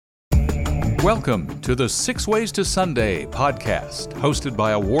Welcome to the Six Ways to Sunday podcast, hosted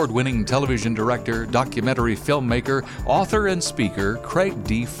by award-winning television director, documentary filmmaker, author, and speaker Craig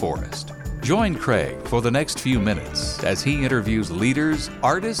D. Forrest. Join Craig for the next few minutes as he interviews leaders,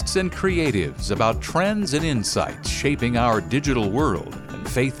 artists, and creatives about trends and insights shaping our digital world and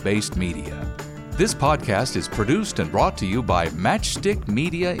faith-based media. This podcast is produced and brought to you by Matchstick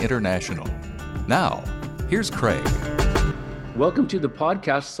Media International. Now, here's Craig. Welcome to the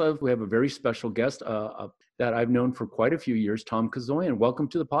podcast. We have a very special guest that I've known for quite a few years, Tom Kazoyan. Welcome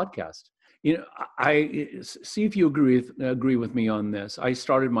to the podcast. You know, I see if you agree with me on this. I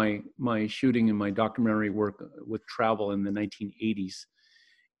started my shooting and my documentary work with travel in the 1980s,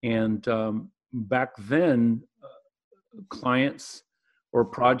 and back then, clients or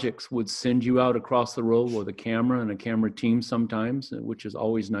projects would send you out across the road with a camera and a camera team sometimes, which is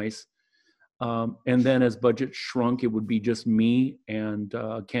always nice. And then as budget shrunk, it would be just me and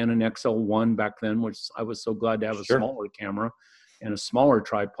Canon XL1 back then, which I was so glad to have a smaller camera and a smaller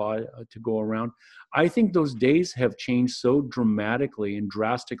tripod to go around. I think those days have changed so dramatically and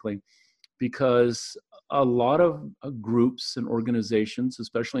drastically because a lot of groups and organizations,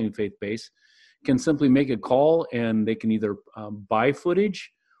 especially in faith-based, can simply make a call and they can either buy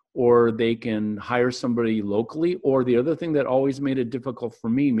footage or they can hire somebody locally. Or the other thing that always made it difficult for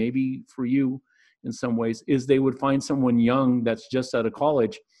me, maybe for you in some ways, is they would find someone young that's just out of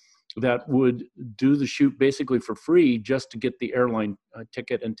college that would do the shoot basically for free just to get the airline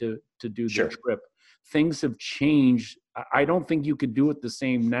ticket and to do the trip. Things have changed. I don't think you could do it the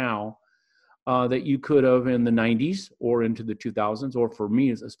same now that you could have in the 90s or into the 2000s, or for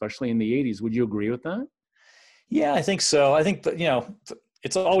me, especially in the 80s. Would you agree with that? Yeah, I think so. I think that,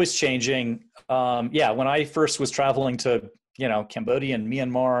 it's always changing. When I first was traveling to, Cambodia and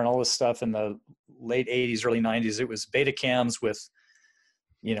Myanmar and all this stuff in the late 80s, early 90s, it was Betacams with,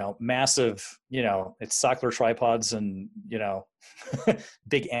 massive, it's Sachtler tripods and,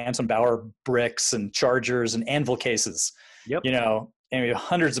 big Anton Bauer bricks and chargers and anvil cases, and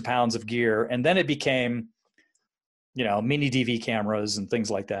hundreds of pounds of gear. And then it became, mini DV cameras and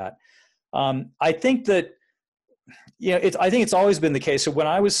things like that. I think that, I think it's always been the case. So when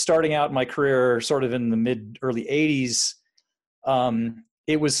I was starting out my career, sort of in the early 80s,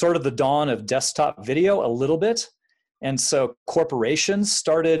 it was sort of the dawn of desktop video a little bit. And so corporations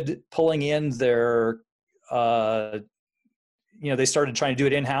started pulling in their, they started trying to do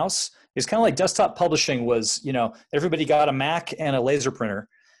it in-house. It's kind of like desktop publishing was, everybody got a Mac and a laser printer.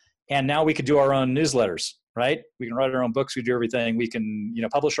 And now we could do our own newsletters, right? We can write our own books, we do everything. We can,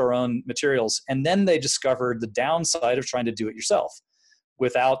 publish our own materials. And then they discovered the downside of trying to do it yourself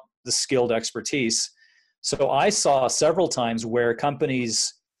without the skilled expertise. So I saw several times where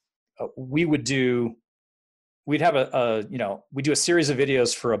companies, we'd do a series of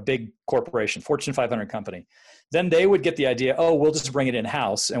videos for a big corporation, Fortune 500 company. Then they would get the idea, we'll just bring it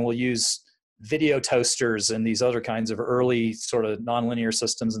in-house and we'll use video toasters and these other kinds of early sort of nonlinear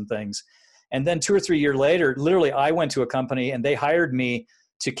systems and things. And then 2 or 3 years later, literally I went to a company and they hired me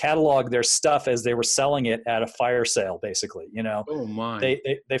to catalog their stuff as they were selling it at a fire sale, basically. Oh my.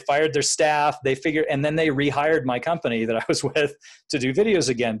 They fired their staff, and then they rehired my company that I was with to do videos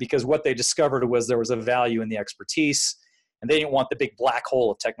again, because what they discovered was there was a value in the expertise, and they didn't want the big black hole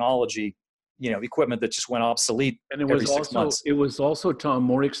of technology, equipment that just went obsolete every 6 months. It was also, Tom,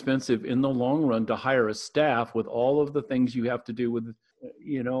 more expensive in the long run to hire a staff with all of the things you have to do with,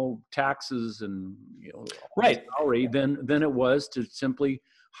 taxes and, salary than it was to simply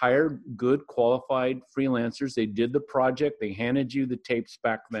hire good qualified freelancers. They did the project, they handed you the tapes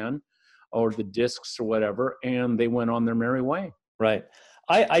back then or the discs or whatever, and they went on their merry way. Right.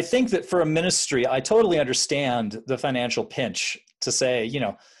 I think that for a ministry, I totally understand the financial pinch to say,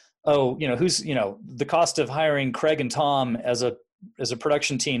 who's, the cost of hiring Craig and Tom as a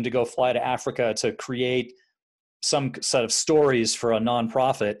production team to go fly to Africa to create some set of stories for a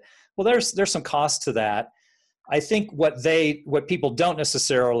nonprofit. Well, there's some cost to that. I think what people don't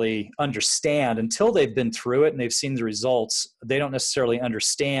necessarily understand until they've been through it and they've seen the results, they don't necessarily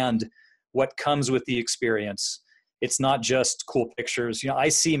understand what comes with the experience. It's not just cool pictures. I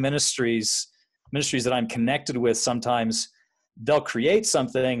see ministries that I'm connected with sometimes. They'll create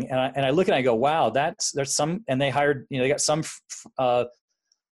something and I look and I go, wow, there's some, and they hired, they got some,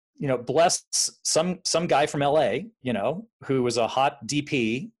 bless some guy from LA, who was a hot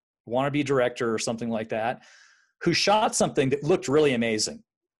DP, wannabe director or something like that, who shot something that looked really amazing.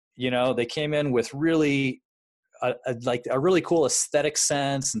 They came in with really like a really cool aesthetic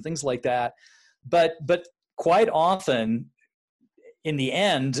sense and things like that. But quite often in the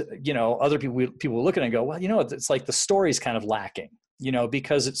end, other people will look at it and go, well, it's like the story's kind of lacking.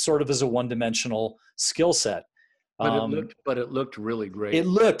 because it sort of is a one-dimensional skill set. But it looked really great. It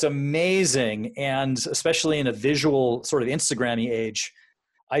looked amazing. And especially in a visual sort of Instagram-y age,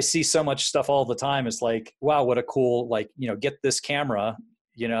 I see so much stuff all the time. It's like, wow, what a cool, get this camera,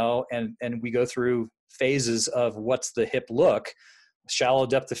 and we go through phases of what's the hip look, shallow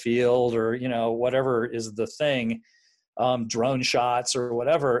depth of field, or, whatever is the thing, drone shots or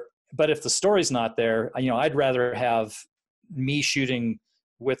whatever. But if the story's not there, I'd rather have me shooting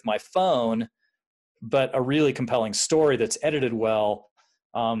with my phone, but a really compelling story that's edited well,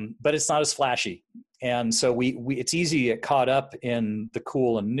 but it's not as flashy. And so it's easy to get caught up in the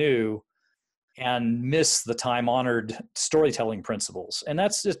cool and new and miss the time-honored storytelling principles. And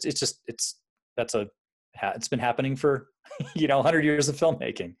it's been happening for 100 years of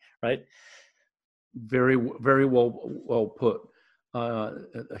filmmaking, right? Very, very well put.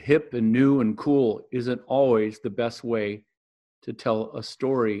 Hip and new and cool isn't always the best way to tell a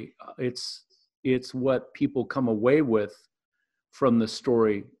story. It's what people come away with from the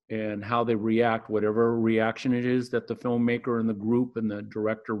story and how they react, whatever reaction it is that the filmmaker and the group and the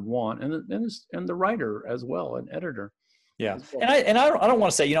director want, and the writer as well, an editor. Yeah, well. And I don't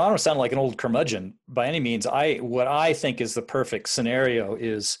want to say, I don't sound like an old curmudgeon by any means. What I think is the perfect scenario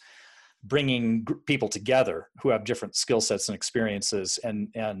is bringing people together who have different skill sets and experiences, and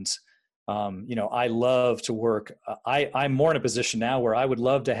I love to work. I'm more in a position now where I would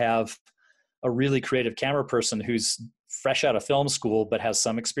love to have a really creative camera person who's fresh out of film school but has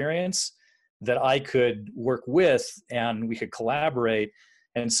some experience that I could work with, and we could collaborate.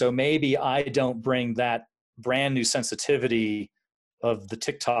 And so maybe I don't bring that brand new sensitivity of the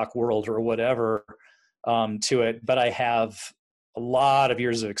TikTok world or whatever to it, but I have a lot of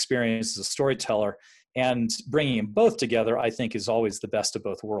years of experience as a storyteller, and bringing them both together, I think, is always the best of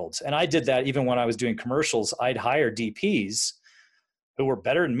both worlds. And I did that even when I was doing commercials. I'd hire DPs who were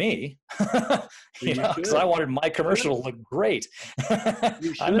better than me, because I wanted my commercial to look great.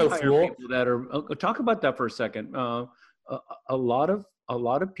 I'm no fool. People that are, talk about that for a second. A lot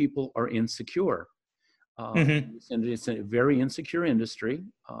of people are insecure. It's a very insecure industry,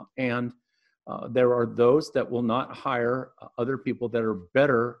 and there are those that will not hire other people that are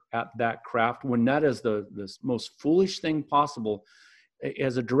better at that craft, when that is the most foolish thing possible.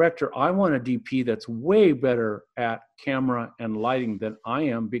 As a director, I want a DP that's way better at camera and lighting than I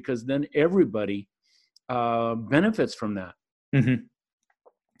am, because then everybody benefits from that. Mm-hmm.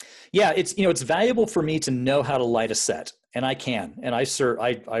 Yeah, it's valuable for me to know how to light a set, and I can. And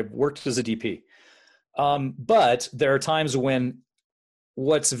I worked as a DP, but there are times when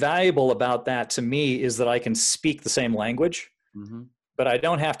what's valuable about that to me is that I can speak the same language, but I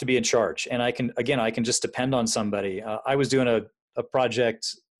don't have to be in charge, and I can just depend on somebody. I was doing a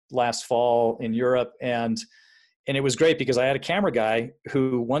project last fall in Europe, and it was great because I had a camera guy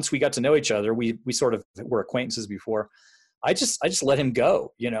who, once we got to know each other, we sort of were acquaintances before. I just let him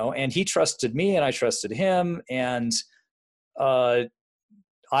go, and he trusted me and I trusted him. And I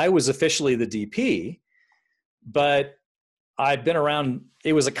was officially the DP, but I'd been around.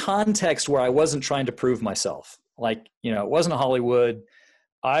 It was a context where I wasn't trying to prove myself. It wasn't Hollywood.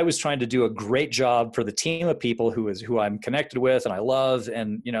 I was trying to do a great job for the team of people who I'm connected with and I love.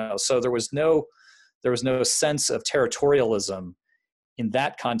 And, so there was no sense of territorialism in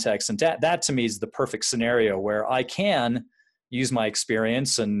that context. And that to me is the perfect scenario where I can use my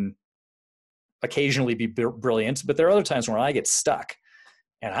experience and occasionally be brilliant, but there are other times where I get stuck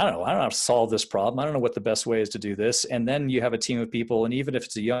and I don't know how to solve this problem. I don't know what the best way is to do this. And then you have a team of people, and even if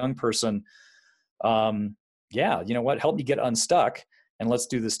it's a young person, help me get unstuck and let's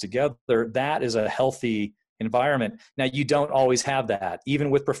do this together. That is a healthy environment. Now, you don't always have that, even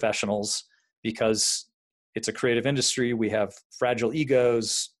with professionals, because it's a creative industry. We have fragile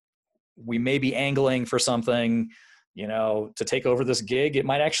egos. We may be angling for something, to take over this gig. It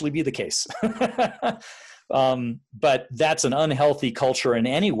might actually be the case. But that's an unhealthy culture in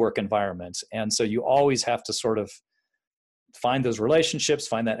any work environment. And so you always have to sort of find those relationships,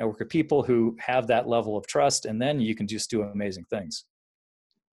 find that network of people who have that level of trust, and then you can just do amazing things.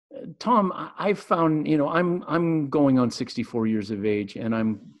 Tom, I've found, I'm going on 64 years of age, and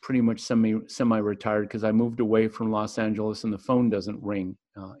I'm pretty much semi-retired because I moved away from Los Angeles and the phone doesn't ring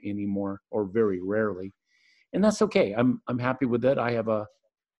anymore, or very rarely. And that's okay. I'm happy with it. I have a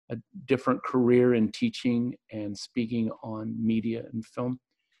different career in teaching and speaking on media and film.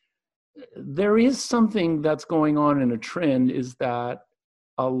 There is something that's going on in a trend, is that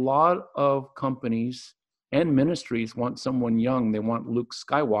a lot of companies and ministries want someone young. They want Luke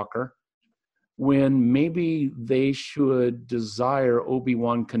Skywalker, when maybe they should desire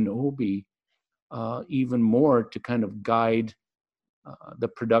Obi-Wan Kenobi even more to kind of guide the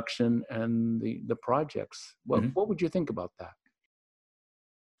production and the projects. What would you think about that?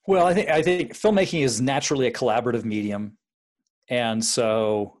 Well, I think filmmaking is naturally a collaborative medium, and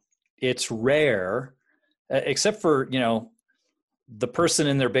so it's rare, except for the person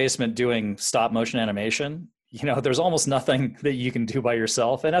in their basement doing stop motion animation. There's almost nothing that you can do by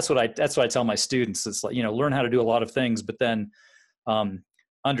yourself, and that's what I tell my students. It's like learn how to do a lot of things, but then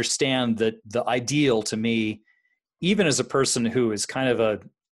understand that the ideal to me, even as a person who is kind of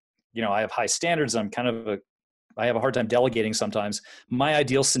I have high standards. I have a hard time delegating sometimes. My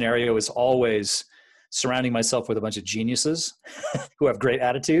ideal scenario is always surrounding myself with a bunch of geniuses who have great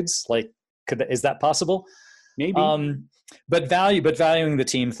attitudes. Like, is that possible? Maybe. But valuing the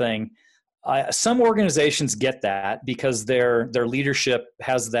team thing. Some organizations get that because their leadership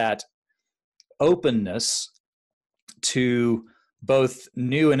has that openness to both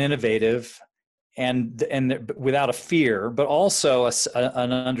new and innovative, and without a fear, but also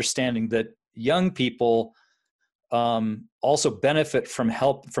an understanding that young people also benefit from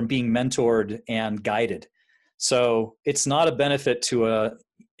help, from being mentored and guided. So it's not a benefit to a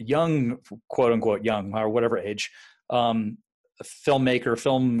young, quote unquote, young or whatever age,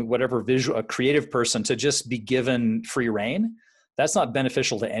 filmmaker, whatever visual, a creative person to just be given free rein. That's not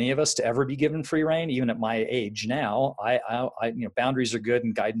beneficial to any of us to ever be given free rein. Even at my age now, boundaries are good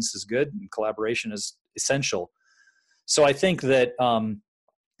and guidance is good and collaboration is essential. So I think that,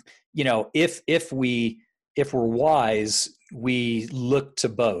 if we're wise, we look to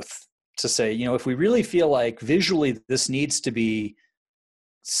both to say, if we really feel like visually this needs to be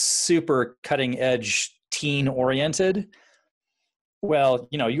super cutting edge teen oriented, well,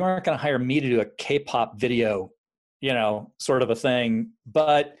 you aren't going to hire me to do a K-pop video, sort of a thing.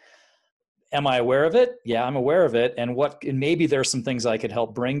 But am I aware of it? Yeah, I'm aware of it. And maybe there's some things I could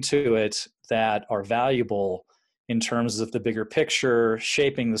help bring to it that are valuable in terms of the bigger picture,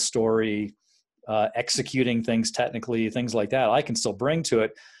 shaping the story, executing things technically, things like that. I can still bring to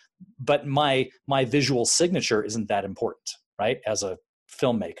it, but my visual signature isn't that important, right? As a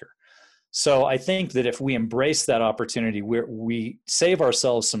filmmaker. So I think that if we embrace that opportunity, we save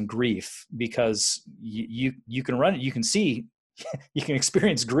ourselves some grief, because you can run it, you can see, you can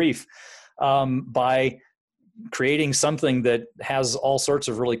experience grief by creating something that has all sorts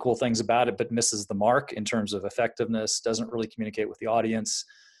of really cool things about it, but misses the mark in terms of effectiveness, doesn't really communicate with the audience.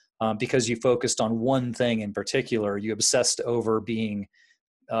 Because you focused on one thing in particular, you obsessed over being,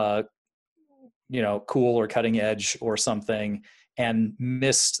 cool or cutting edge or something, and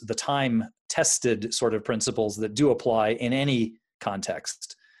missed the time-tested sort of principles that do apply in any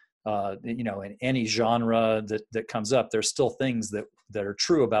context. In any genre that comes up, there's still things that are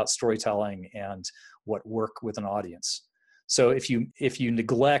true about storytelling and what work with an audience. So if you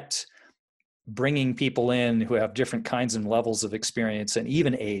neglect bringing people in who have different kinds and levels of experience and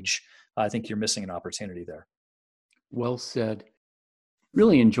even age, I think you're missing an opportunity there. Well said.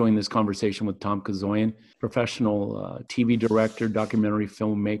 Really enjoying this conversation with Tom Kazoyan, professional TV director, documentary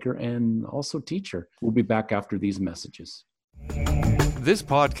filmmaker, and also teacher. We'll be back after these messages. This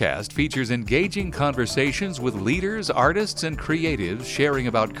podcast features engaging conversations with leaders, artists, and creatives sharing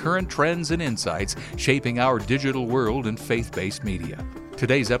about current trends and insights shaping our digital world and faith-based media.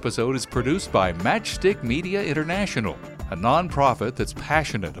 Today's episode is produced by Matchstick Media International, a nonprofit that's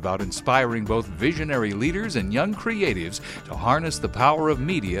passionate about inspiring both visionary leaders and young creatives to harness the power of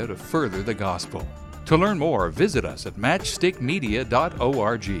media to further the gospel. To learn more, visit us at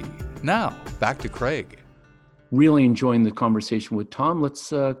matchstickmedia.org. Now, back to Craig. Really enjoying the conversation with Tom. Let's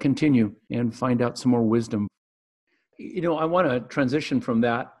continue and find out some more wisdom. I want to transition from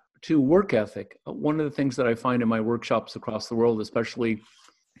that to work ethic. One of the things that I find in my workshops across the world, especially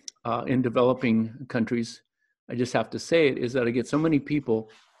in developing countries, I just have to say it, is that I get so many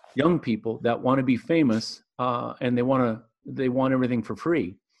people, young people, that want to be famous, and they want everything for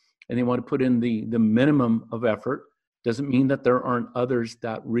free, and they want to put in the minimum of effort. Doesn't mean that there aren't others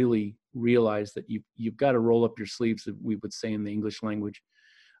that really realize that you've got to roll up your sleeves, as we would say in the English language,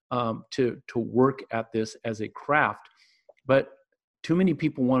 to work at this as a craft. But too many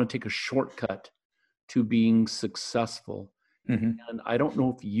people want to take a shortcut to being successful. Mm-hmm. And I don't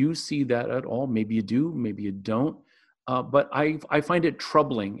know if you see that at all. Maybe you do, maybe you don't. But I find it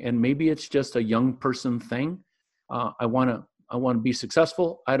troubling, and maybe it's just a young person thing. I want to be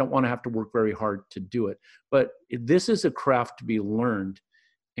successful. I don't want to have to work very hard to do it. But this is a craft to be learned,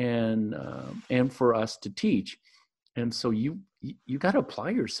 and for us to teach. And so you got to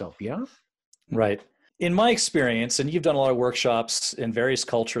apply yourself, yeah? Right. In my experience, and you've done a lot of workshops in various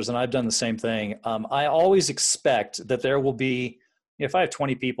cultures, and I've done the same thing, I always expect that there will be, if I have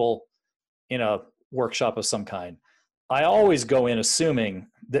 20 people in a workshop of some kind, I always go in assuming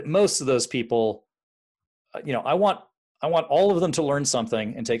that most of those people, I want all of them to learn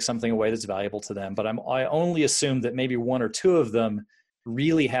something and take something away that's valuable to them. But I only assume that maybe one or two of them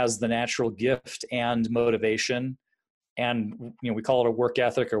really has the natural gift and motivation, and we call it a work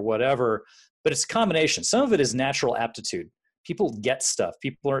ethic or whatever. But it's a combination. Some of it is natural aptitude. People get stuff.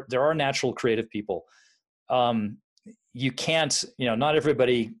 There are natural creative people. You can't, not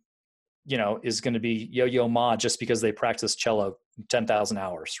everybody, is going to be Yo-Yo Ma just because they practice cello 10,000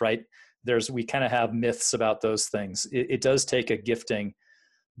 hours, right? We kind of have myths about those things. It does take a gifting,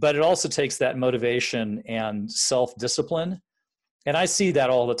 but it also takes that motivation and self-discipline. And I see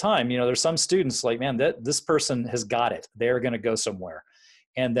that all the time. There's some students like, man, this person has got it. They're going to go somewhere.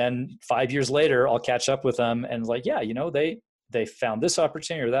 And then 5 years later, I'll catch up with them and like, yeah, they found this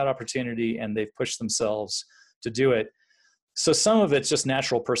opportunity or that opportunity and they've pushed themselves to do it. So some of it's just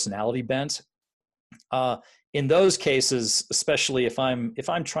natural personality bent. In those cases, especially if I'm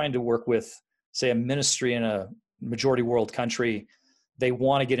trying to work with, say, a ministry in a majority world country, they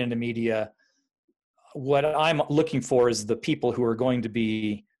want to get into media. What I'm looking for is the people who are going to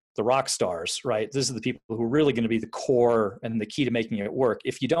be the rock stars, right? These are the people who are really going to be the core and the key to making it work.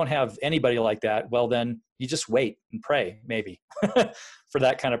 If you don't have anybody like that, well, then you just wait and pray maybe for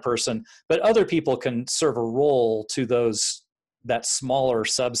that kind of person. But other people can serve a role to that smaller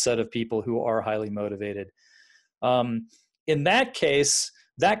subset of people who are highly motivated. In that case,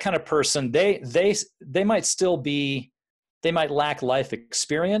 that kind of person, they might lack life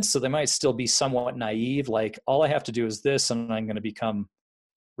experience. So they might still be somewhat naive. Like, all I have to do is this, and I'm going to become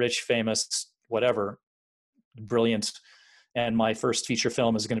rich, famous, whatever, brilliant. And my first feature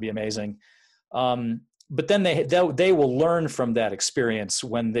film is going to be amazing. But then they will learn from that experience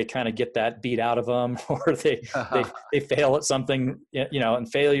when they kind of get that beat out of them, or they fail at something,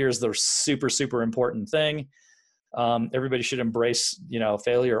 and failure is the super, super important thing. Everybody should embrace,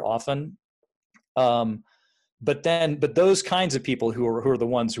 failure often. But those kinds of people who are the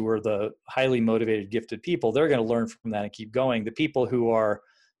ones who are the highly motivated, gifted people, they're going to learn from that and keep going. The people who are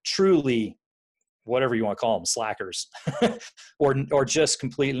truly, whatever you want to call them, slackers, or just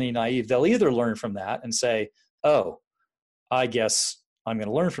completely naive, they'll either learn from that and say, oh, I guess I'm going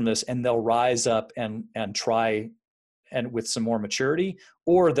to learn from this, and they'll rise up and try, and with some more maturity,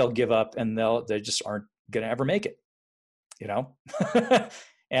 or they'll give up and they just aren't going to ever make it,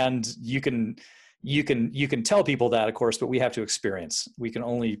 and you can tell people that, of course, but we have to experience. We can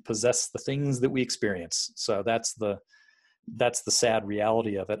only possess the things that we experience. So that's the sad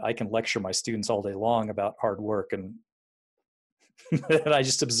reality of it. I can lecture my students all day long about hard work, and and I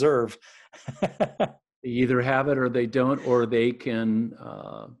just observe. They either have it or they don't, or they can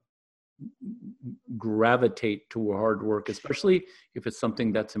gravitate to hard work, especially if it's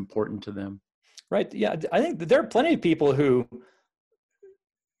something that's important to them. Right. Yeah. I think there are plenty of people who,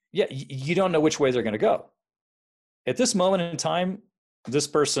 you don't know which way they're going to go. At this moment in time, this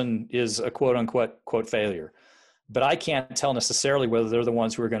person is a quote unquote failure, but I can't tell necessarily whether they're the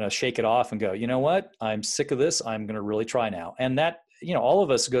ones who are going to shake it off and go, you know what, I'm sick of this. I'm going to really try now. And that, all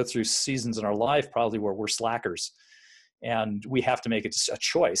of us go through seasons in our life probably where we're slackers, and we have to make it a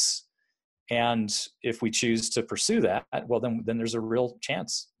choice. And if we choose to pursue that, well, then there's a real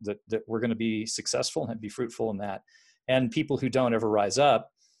chance that we're going to be successful and be fruitful in that. And people who don't ever rise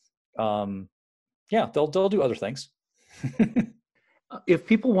up, they'll do other things. If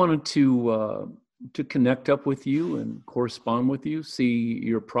people wanted to connect up with you and correspond with you, see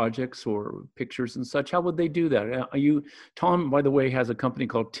your projects or pictures and such, how would they do that? Tom, by the way, has a company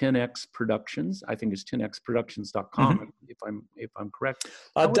called 10X Productions. I think it's 10xproductions.com, if I'm correct.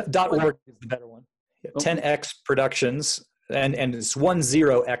 .org is the better one. Yeah, okay. 10X Productions, and it's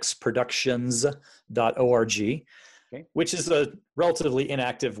 10xproductions.org. Okay. Which is a relatively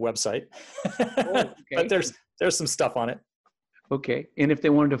inactive website, okay. But there's some stuff on it. Okay. And if they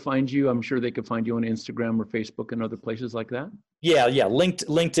wanted to find you, I'm sure they could find you on Instagram or Facebook and other places like that. Yeah.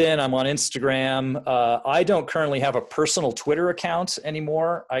 LinkedIn. I'm on Instagram. I don't currently have a personal Twitter account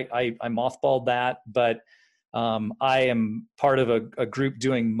anymore. I mothballed that, but I am part of a group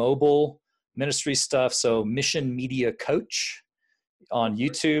doing mobile ministry stuff. So Mission Media Coach on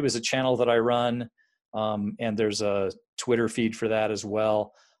YouTube is a channel that I run. And there's a Twitter feed for that as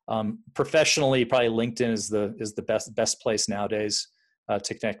well. Professionally, probably LinkedIn is the best place nowadays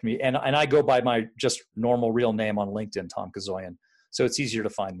to connect me. And I go by my just normal real name on LinkedIn, Tom Kazoyan. So it's easier to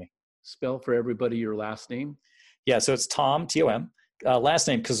find me. Spell for everybody your last name. Yeah, so it's Tom, Tom, last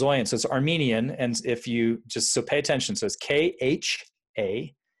name Kazoyan. So it's Armenian. And if you so pay attention. So it's Khazoyan.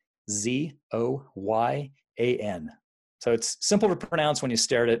 So it's simple to pronounce when you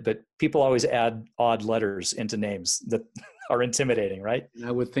stare at it, but people always add odd letters into names that are intimidating, right? And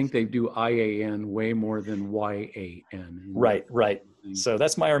I would think they do IAN way more than YAN. Right, right. So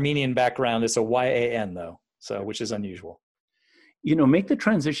that's my Armenian background. It's a YAN though, so which is unusual. Make the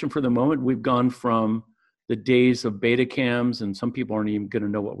transition for the moment. We've gone from the days of Betacams, and some people aren't even going to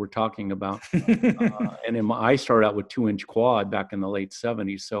know what we're talking about. I started out with 2-inch quad back in the late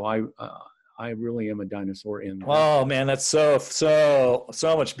 70s. So I really am a dinosaur in that. Oh man, that's so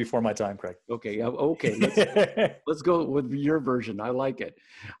much before my time, Craig. Okay. Let's go with your version. I like it.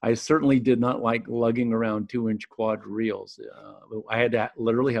 I certainly did not like lugging around 2-inch quad reels. I had to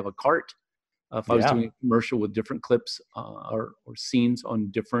literally have a cart if I was doing a commercial with different clips or scenes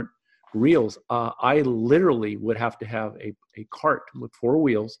on different reels. I literally would have to have a cart with 4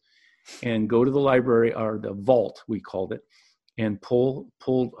 wheels and go to the library, or the vault we called it, and pull,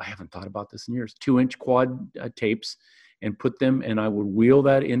 I haven't thought about this in years, 2-inch quad tapes, and put them, and I would wheel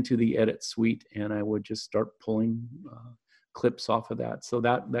that into the edit suite, and I would just start pulling clips off of that. So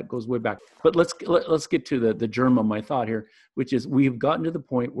that goes way back. But let's get to the germ of my thought here, which is we've gotten to the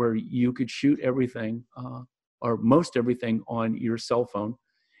point where you could shoot everything or most everything on your cell phone.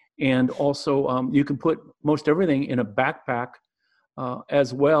 And also you can put most everything in a backpack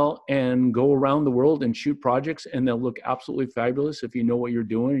as well, and go around the world and shoot projects, and they'll look absolutely fabulous if you know what you're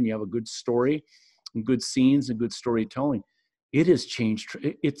doing and you have a good story and good scenes and good storytelling. It has changed.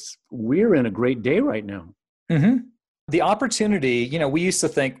 We're in a great day right now. Mm-hmm. The opportunity, we used to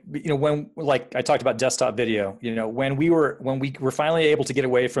think, when, like I talked about desktop video, when we were finally able to get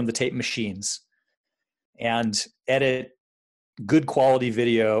away from the tape machines and edit good quality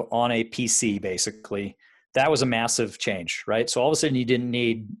video on a PC, basically, that was a massive change, right? So all of a sudden you didn't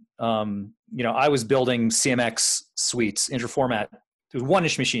need, I was building CMX suites, interformat. It was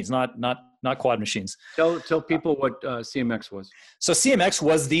 1-inch machines, not quad machines. Tell people what CMX was. So CMX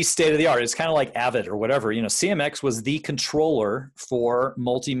was the state of the art. It's kind of like Avid or whatever. CMX was the controller for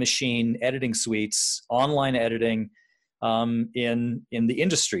multi-machine editing suites, online editing in the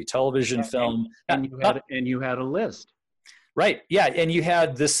industry, television, film. And you had a list. Right. Yeah. And you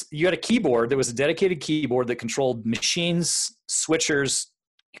had a keyboard that was a dedicated keyboard that controlled machines, switchers,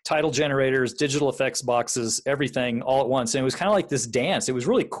 title generators, digital effects boxes, everything all at once. And it was kind of like this dance. It was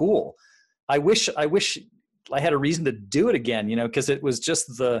really cool. I wish I had a reason to do it again, because it was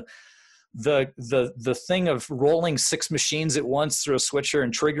just the thing of rolling 6 machines at once through a switcher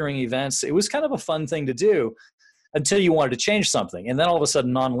and triggering events. It was kind of a fun thing to do until you wanted to change something. And then all of a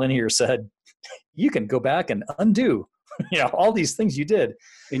sudden Nonlinear said, you can go back and undo all these things you did.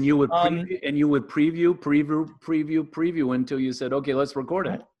 And you would preview until you said, okay, let's record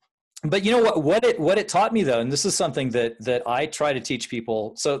it. But what it taught me though, and this is something that I try to teach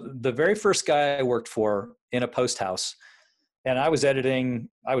people. So the very first guy I worked for in a post house, and I was editing,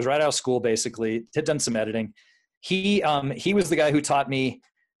 I was right out of school, basically, had done some editing. He was the guy who taught me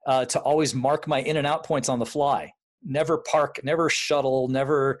to always mark my in and out points on the fly. Never park, never shuttle,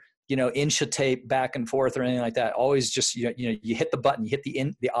 never inch a tape back and forth or anything like that. Always just, you hit the button, you hit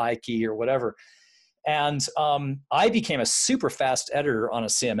the I key or whatever. And I became a super fast editor on a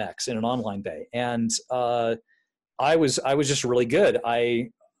CMX in an online bay. And I was just really good. I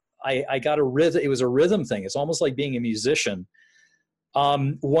got a rhythm. It was a rhythm thing. It's almost like being a musician.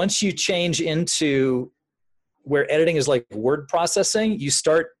 Once you change into where editing is like word processing, you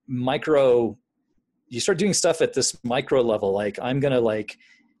start doing stuff at this micro level. Like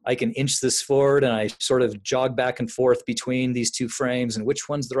I can inch this forward and I sort of jog back and forth between these 2 frames and which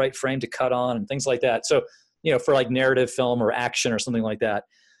one's the right frame to cut on and things like that. So, for like narrative film or action or something like that.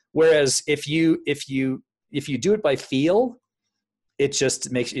 Whereas if you do it by feel, it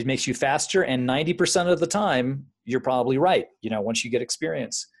just makes you faster. And 90% of the time you're probably right, once you get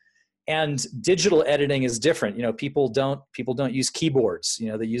experience. And digital editing is different. People don't use keyboards,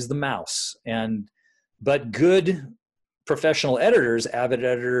 they use the mouse, but good professional editors, avid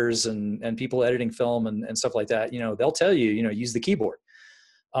editors and people editing film and stuff like that, they'll tell you, use the keyboard,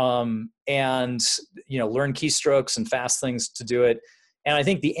 and, learn keystrokes and fast things to do it. And I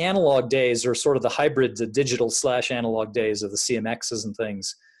think the analog days are sort of the hybrid to digital / analog days of the CMXs and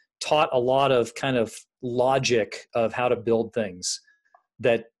things taught a lot of kind of logic of how to build things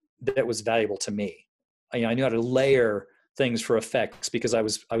that was valuable to me. I knew how to layer things for effects because I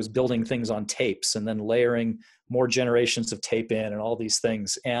was building things on tapes and then layering more generations of tape in and all these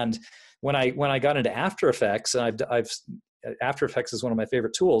things. And when I got into After Effects, and After Effects is one of my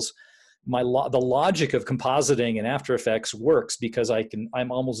favorite tools. The logic of compositing in After Effects works because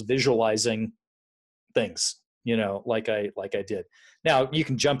I'm almost visualizing things, like I did. Now you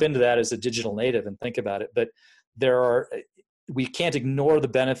can jump into that as a digital native and think about it, but we can't ignore the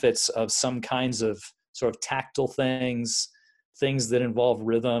benefits of some kinds of sort of tactile things that involve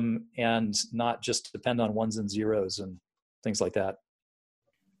rhythm, and not just depend on ones and zeros and things like that.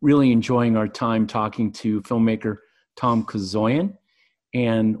 Really enjoying our time talking to filmmaker Tom Kazoyan,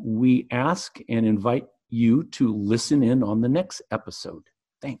 and we ask and invite you to listen in on the next episode.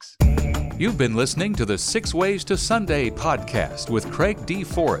 Thanks. You've been listening to the 6 Ways to Sunday podcast with Craig D.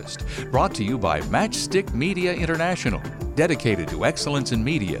 Forrest, brought to you by Matchstick Media International, dedicated to excellence in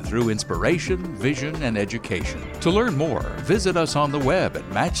media through inspiration, vision, and education. To learn more, visit us on the web at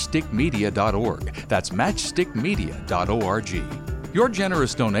matchstickmedia.org. That's matchstickmedia.org. Your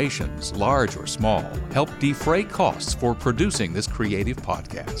generous donations, large or small, help defray costs for producing this creative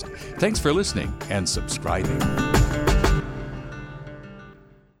podcast. Thanks for listening and subscribing.